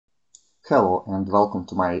Hello and welcome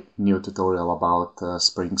to my new tutorial about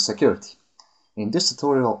Spring Security. In this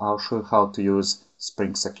tutorial I'll show you how to use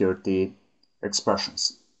Spring Security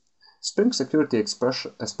expressions. Spring Security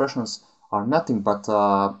expressions are nothing but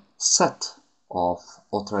a set of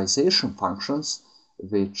authorization functions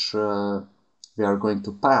which we are going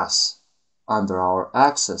to pass under our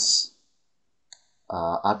access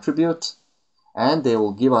attribute, and they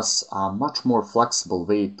will give us a much more flexible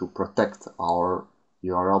way to protect our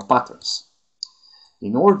URL patterns.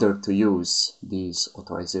 In order to use these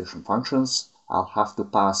authorization functions, I'll have to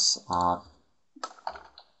pass a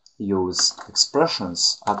use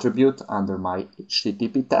expressions attribute under my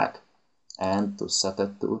HTTP tag and to set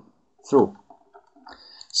it to true.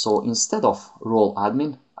 So instead of role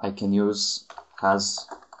admin, I can use as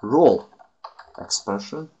role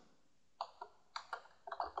expression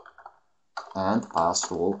and pass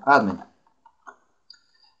role admin.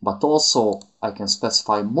 But also I can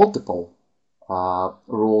specify multiple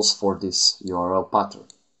rules for this URL pattern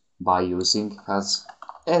by using as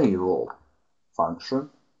any role function,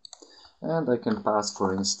 and I can pass,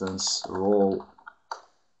 for instance, role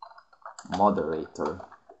moderator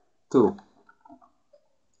 2.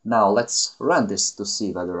 Now let's run this to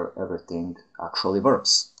see whether everything actually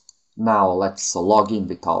works. Now let's log in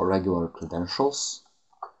with our regular credentials.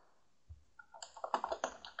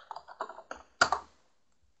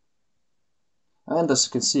 And as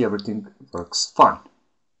you can see, everything works fine.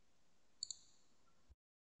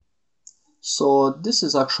 So this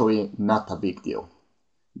is actually not a big deal.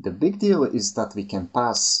 The big deal is that we can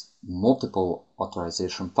pass multiple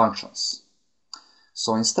authorization functions.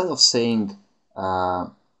 So instead of saying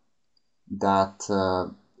that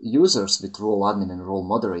users with role admin and role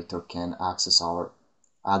moderator can access our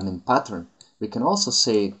admin pattern, we can also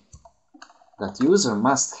say that user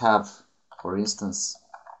must have, for instance,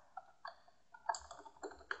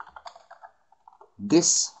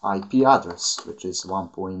 this IP address, which is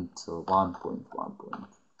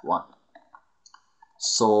 1.1.1.1.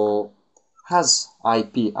 So has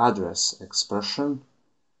IP address expression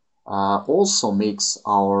also makes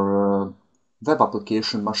our web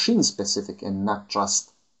application machine specific and not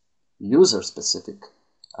just user specific,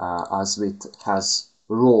 as it has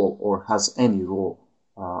role or has any role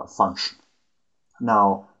function.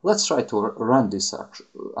 Now let's try to run this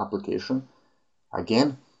application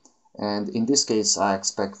again. And in this case, I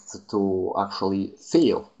expect to actually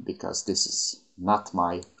fail because this is not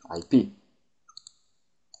my IP.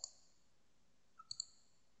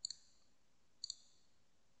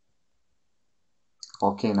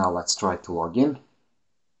 Okay, now let's try to log in.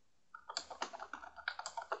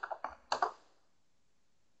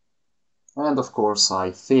 And of course,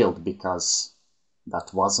 I failed because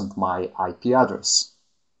that wasn't my IP address.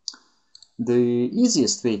 The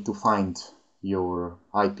easiest way to find your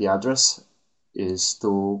IP address is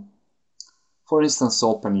to, for instance,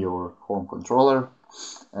 open your home controller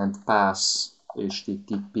and pass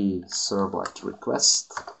HTTP servlet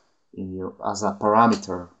request as a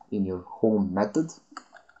parameter in your home method,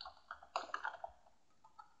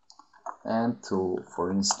 and to,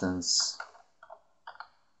 for instance,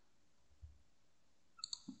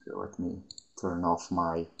 let me turn off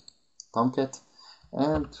my Tomcat,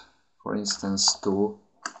 and for instance to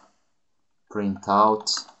print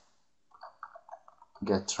out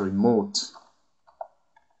get remote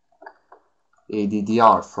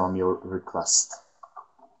ADDR from your request.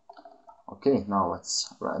 Okay, now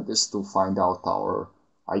let's run this to find out our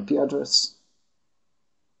IP address.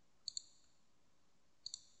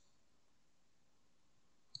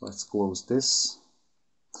 Let's close this,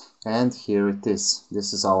 and here it is.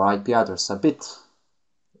 This is our IP address, a bit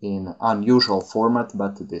in unusual format,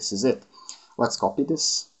 but this is it. Let's copy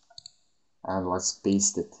this and let's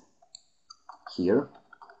paste it here.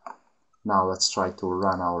 Now let's try to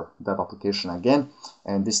run our web application again,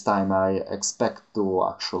 and this time I expect to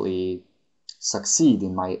actually succeed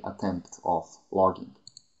in my attempt of logging.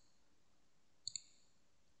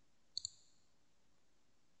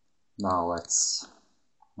 Now let's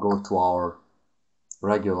go to our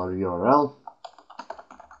regular URL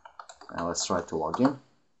and let's try to log in.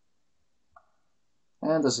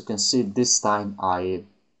 And as you can see, this time I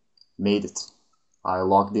made it. I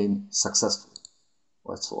logged in successfully.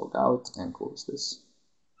 Let's log out and close this.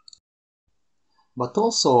 But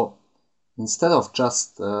also, instead of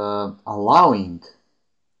just allowing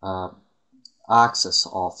access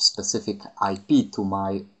of specific IP to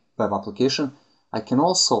my web application, I can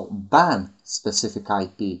also ban specific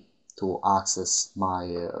IP to access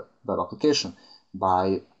my web application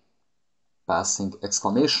by passing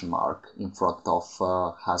exclamation mark in front of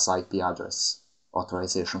has IP address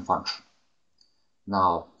authorization function.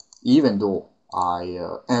 Now even though I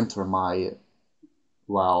enter my,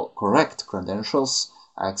 well, correct credentials,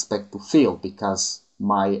 I expect to fail because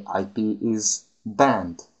my IP is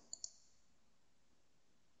banned.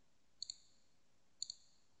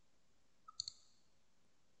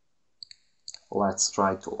 Let's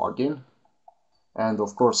try to log in. And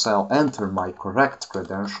of course I'll enter my correct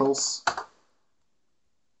credentials,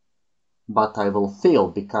 but I will fail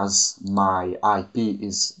because my IP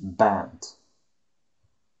is banned.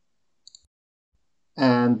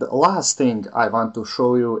 And the last thing I want to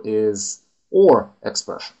show you is OR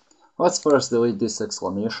expression. Let's first delete this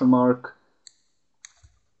exclamation mark,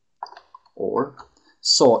 OR.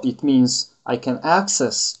 So it means I can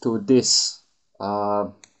access to this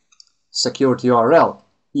secured URL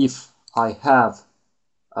if I have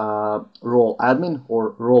role admin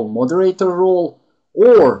or role moderator role,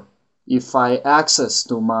 or if I access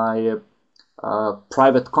to my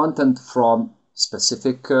private content from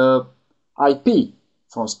specific IP,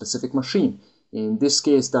 from specific machine. In this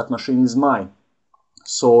case, that machine is mine.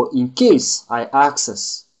 So in case I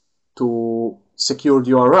access to secured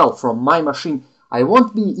URL from my machine, I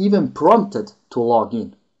won't be even prompted to log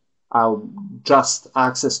in. I'll just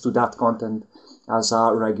access to that content as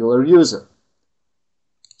a regular user.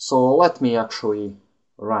 So let me actually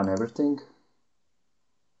run everything.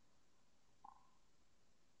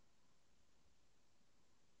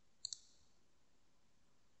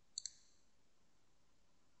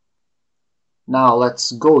 Now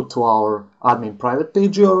let's go to our admin private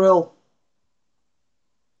page URL.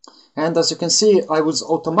 And as you can see, I was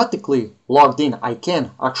automatically logged in. I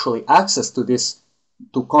can actually access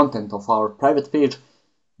to content of our private page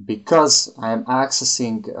because I am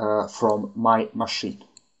accessing from my machine.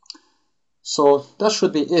 So that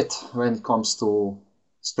should be it when it comes to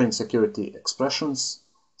Spring Security expressions.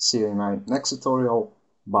 See you in my next tutorial.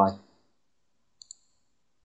 Bye.